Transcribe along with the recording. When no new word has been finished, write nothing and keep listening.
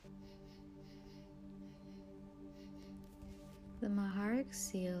The Maharic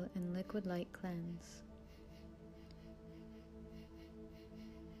Seal and Liquid Light Cleanse.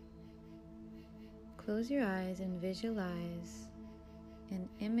 Close your eyes and visualize an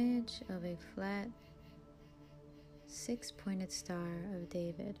image of a flat, six-pointed Star of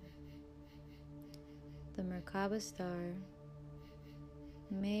David. The Merkaba star,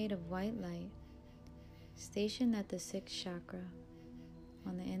 made of white light, stationed at the sixth chakra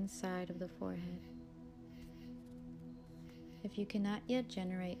on the inside of the forehead. If you cannot yet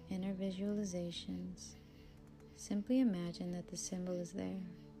generate inner visualizations, simply imagine that the symbol is there.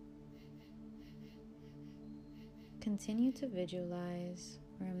 Continue to visualize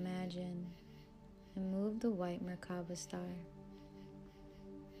or imagine and move the white Merkaba star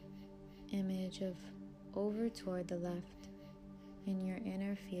image over toward the left in your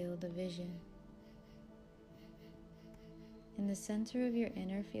inner field of vision. In the center of your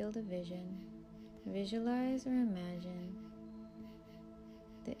inner field of vision, visualize or imagine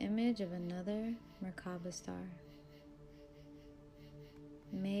the image of another Merkaba star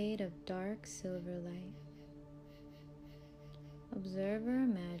made of dark silver light. Observe or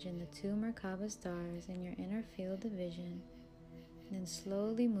imagine the two Merkaba stars in your inner field of vision, and then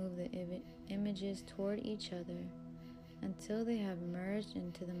slowly move the images toward each other until they have merged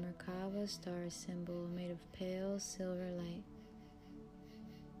into the Merkaba star symbol made of pale silver light.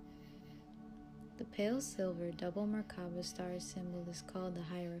 The pale silver double Merkaba star symbol is called the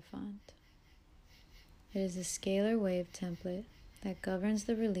Hierophant. It is a scalar wave template that governs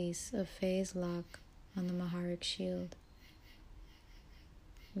the release of phase lock on the Maharic shield.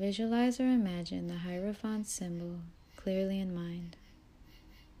 Visualize or imagine the Hierophant symbol clearly in mind.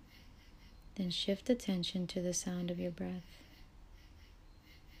 Then shift attention to the sound of your breath.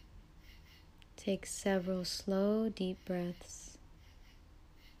 Take several slow, deep breaths.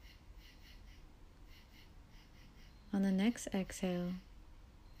 On the next exhale,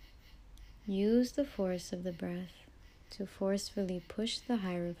 use the force of the breath to forcefully push the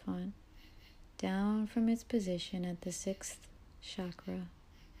Hierophant down from its position at the sixth chakra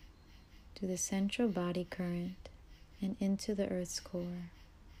to the central body current and into the earth's core.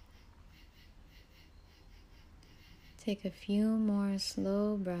 Take a few more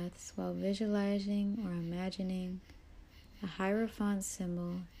slow breaths while visualizing or imagining a Hierophant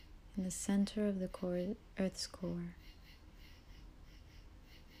symbol in the center of the earth's core.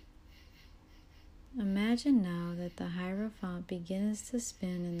 Imagine now that the Hierophant begins to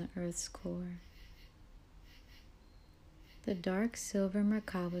spin in the earth's core. The dark silver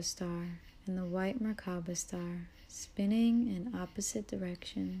Merkaba star and the white Merkaba star spinning in opposite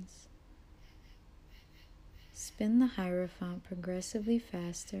directions. Spin the Hierophant progressively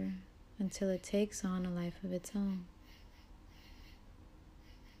faster until it takes on a life of its own,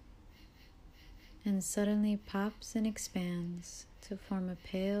 and suddenly pops and expands to form a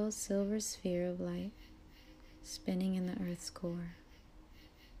pale silver sphere of light spinning in the earth's core.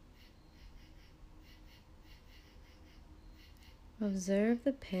 Observe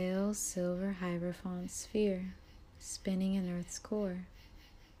the pale silver Hierophant sphere spinning in earth's core.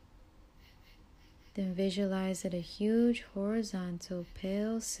 Then visualize that a huge horizontal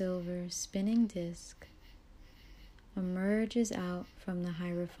pale silver spinning disc emerges out from the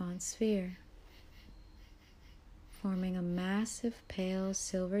Hierophant sphere, forming a massive pale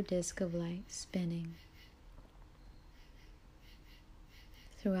silver disc of light spinning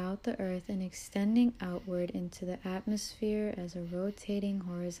throughout the earth and extending outward into the atmosphere as a rotating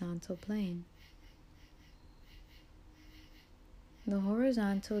horizontal plane. The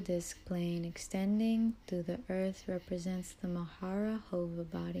horizontal disc plane extending through the earth represents the Mahara Hova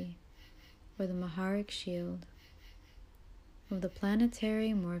body, or the Maharic shield, of the planetary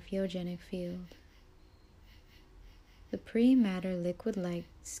morphogenic field. The pre-matter liquid light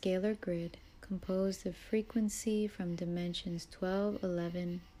scalar grid composed of frequency from dimensions 12,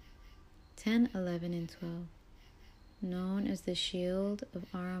 11, 10, 11, and 12, known as the shield of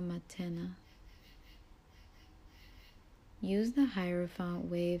Aramatena. Use the Hierophant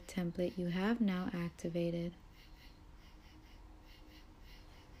wave template you have now activated.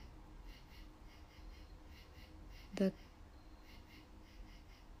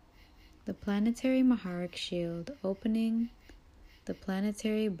 The planetary Maharic shield opening the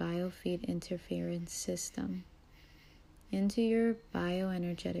planetary biofeed interference system into your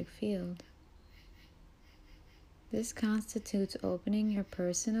bioenergetic field. This constitutes opening your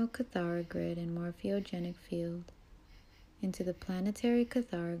personal Cathara grid and morphogenic field into the planetary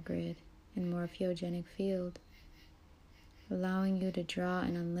Cathara grid and morphogenic field, allowing you to draw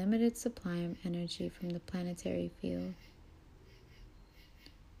an unlimited supply of energy from the planetary field.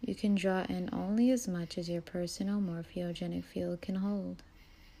 You can draw in only as much as your personal morphogenic field can hold.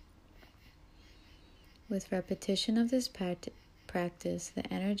 With repetition of this practice, the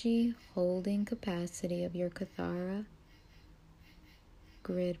energy holding capacity of your Kathara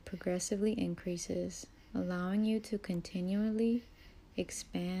grid progressively increases, allowing you to continually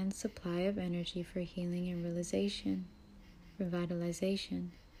expand supply of energy for healing and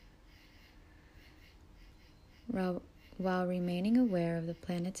revitalization, while remaining aware of the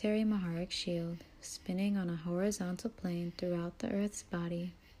planetary Maharic shield spinning on a horizontal plane throughout the Earth's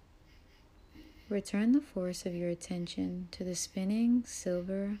body. Return the force of your attention to the spinning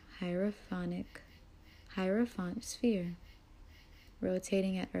silver Hierophant sphere,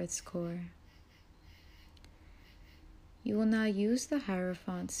 rotating at Earth's core. You will now use the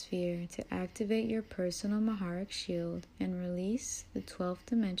Hierophant sphere to activate your personal Maharic shield and release the 12th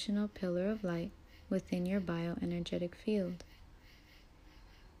dimensional pillar of light within your bioenergetic field.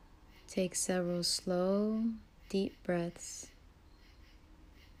 Take several slow, deep breaths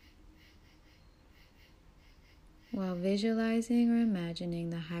while visualizing or imagining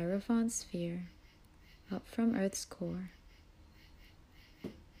the Hierophant sphere up from Earth's core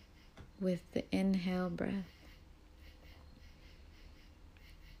with the inhale breath,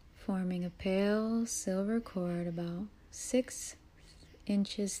 forming a pale silver cord about 6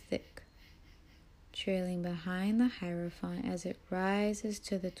 inches thick, trailing behind the Hierophant as it rises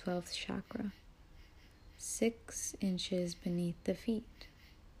to the 12th chakra, 6 inches beneath the feet.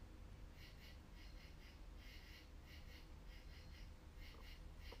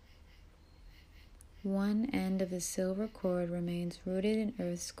 One end of the silver cord remains rooted in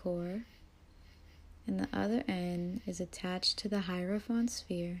Earth's core, and the other end is attached to the Hierophant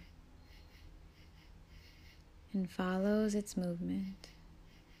sphere and follows its movement.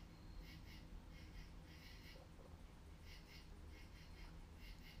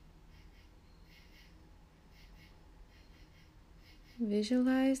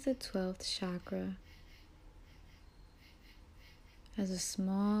 Visualize the 12th chakra as a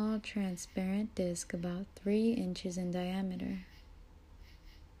small transparent disc about 3 inches in diameter,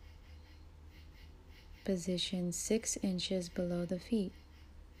 positioned 6 inches below the feet.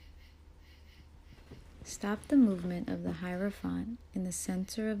 Stop the movement of the Hierophant in the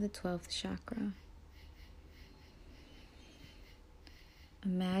center of the 12th chakra.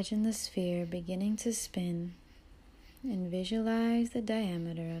 Imagine the sphere beginning to spin and visualize the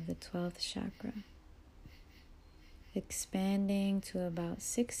diameter of the 12th chakra, expanding to about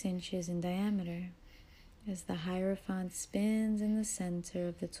 6 inches in diameter as the Hierophant spins in the center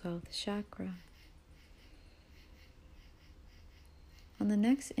of the 12th chakra. On the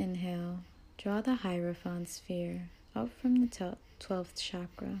next inhale, draw the Hierophant sphere up from the 12th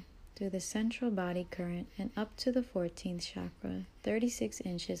chakra through the central body current and up to the 14th chakra, 36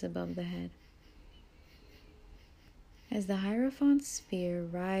 inches above the head. As the Hierophant sphere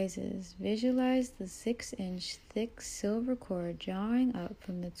rises, visualize the 6-inch thick silver cord drawing up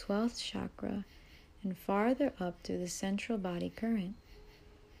from the 12th chakra and farther up through the central body current,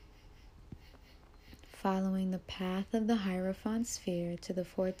 following the path of the Hierophant sphere to the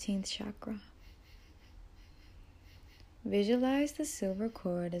 14th chakra. Visualize the silver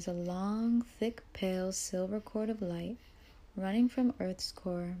cord as a long, thick, pale silver cord of light running from Earth's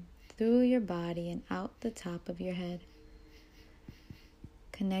core through your body and out the top of your head,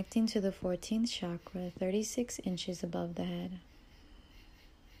 connecting to the 14th chakra, 36 inches above the head.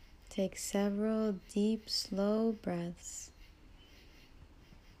 Take several deep, slow breaths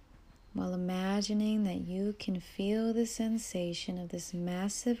while imagining that you can feel the sensation of this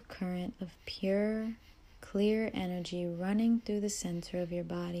massive current of pure, clear energy running through the center of your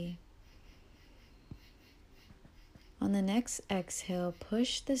body. On the next exhale,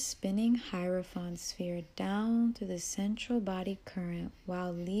 push the spinning Hierophant sphere down through the central body current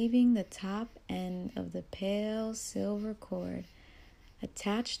while leaving the top end of the pale silver cord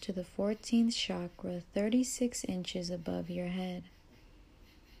attached to the 14th chakra, 36 inches above your head.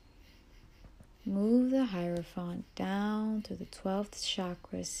 Move the Hierophant down through the 12th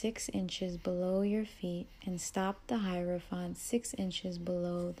chakra, 6 inches below your feet, and stop the Hierophant 6 inches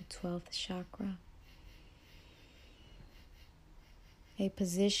below the 12th chakra, a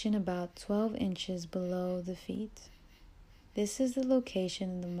position about 12 inches below the feet. This is the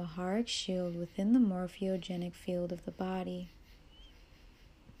location of the Maharic shield within the morphogenic field of the body.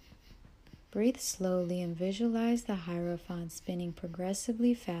 Breathe slowly and visualize the Hierophant spinning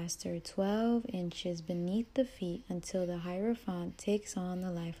progressively faster, 12 inches beneath the feet until the Hierophant takes on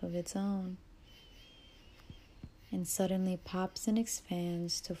the life of its own. and suddenly pops and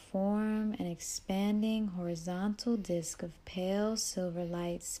expands to form an expanding horizontal disc of pale silver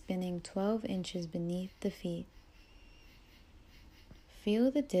light spinning 12 inches beneath the feet.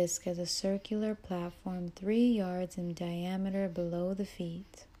 Feel the disc as a circular platform 3 yards in diameter below the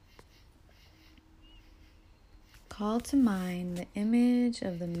feet. Call to mind the image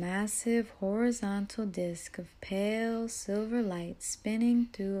of the massive horizontal disc of pale silver light spinning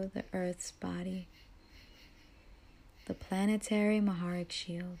through the Earth's body, the planetary Maharic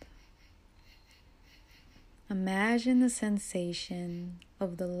shield. Imagine the sensation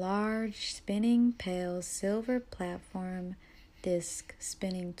of the large spinning pale silver platform disc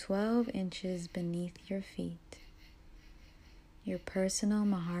spinning 12 inches beneath your feet, your personal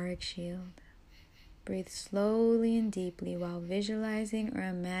Maharic shield. Breathe slowly and deeply while visualizing or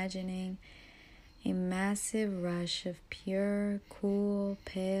imagining a massive rush of pure, cool,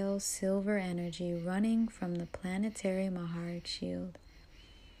 pale silver energy running from the planetary Maharic shield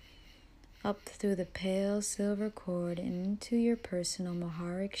up through the pale silver cord and into your personal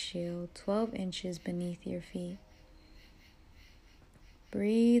Maharic shield 12 inches beneath your feet.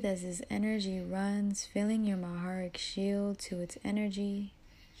 Breathe as this energy runs, filling your Maharic shield to its energy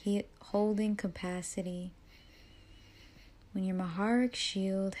holding capacity. When your Maharic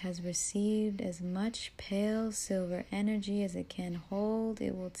shield has received as much pale silver energy as it can hold,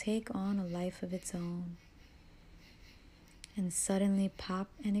 it will take on a life of its own and suddenly pop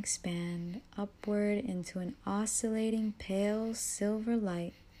and expand upward into an oscillating pale silver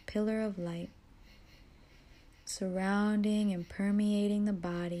light, pillar of light, surrounding and permeating the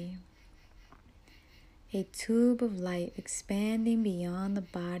body. A tube of light expanding beyond the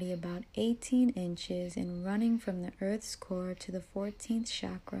body about 18 inches and running from the Earth's core to the 14th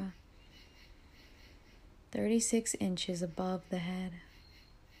chakra, 36 inches above the head.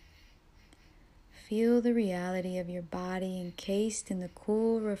 Feel the reality of your body encased in the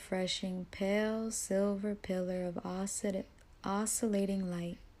cool, refreshing, pale silver pillar of oscillating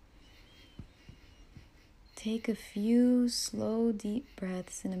light. Take a few slow, deep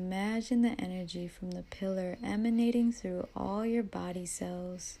breaths and imagine the energy from the pillar emanating through all your body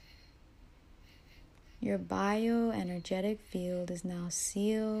cells. Your bioenergetic field is now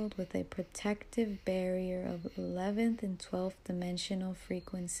sealed with a protective barrier of 11th and 12th dimensional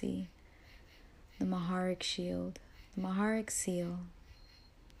frequency, the Maharic shield, the Maharic seal,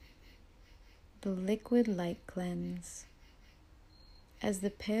 the liquid light cleanse. As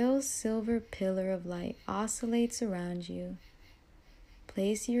the pale silver pillar of light oscillates around you,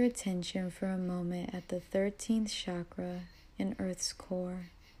 place your attention for a moment at the 13th chakra in Earth's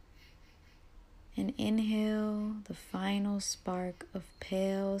core, and inhale the final spark of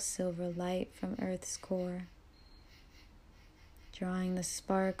pale silver light from Earth's core, drawing the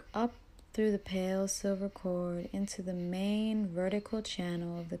spark up through the pale silver cord into the main vertical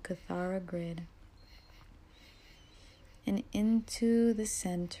channel of the Kathara grid, and into the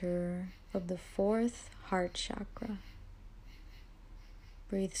center of the 4th heart chakra.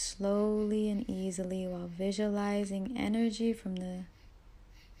 Breathe slowly and easily while visualizing energy from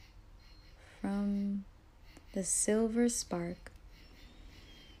the silver spark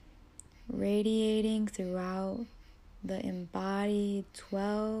radiating throughout the embodied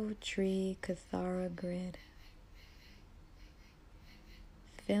 12-tree Kathara grid,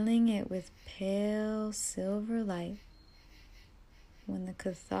 filling it with pale silver light. When the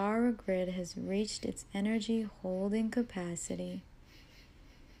Kathara grid has reached its energy holding capacity,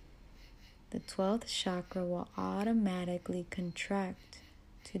 the 12th chakra will automatically contract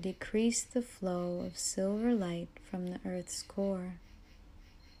to decrease the flow of silver light from the Earth's core.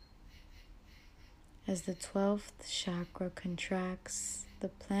 As the 12th chakra contracts, the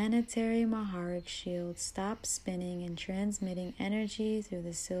planetary Maharic shield stops spinning and transmitting energy through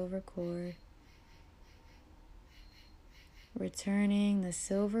the silver cord, returning the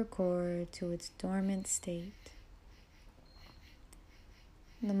silver cord to its dormant state.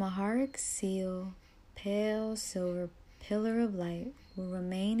 The Maharic seal, pale silver pillar of light, will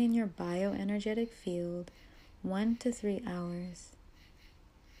remain in your bioenergetic field 1 to 3 hours.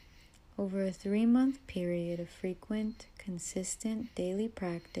 Over a 3-month period of frequent, consistent daily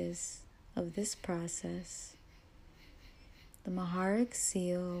practice of this process, the Maharic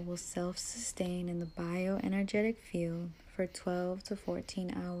seal will self-sustain in the bioenergetic field for 12 to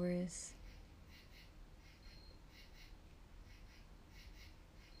 14 hours.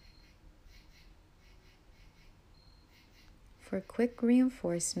 For quick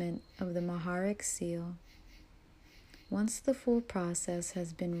reinforcement of the Maharic seal, once the full process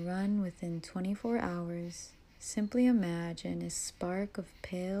has been run within 24 hours, simply imagine a spark of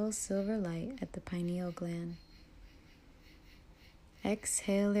pale silver light at the pineal gland.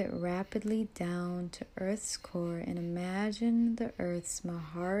 Exhale it rapidly down to Earth's core and imagine the Earth's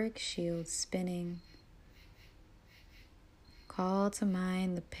Maharic shield spinning. Call to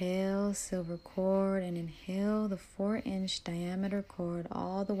mind the pale silver cord and inhale the 4-inch diameter cord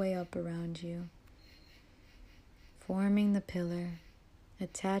all the way up around you, forming the pillar,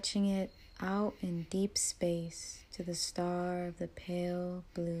 attaching it out in deep space to the star of the pale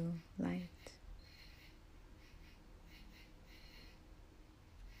blue light.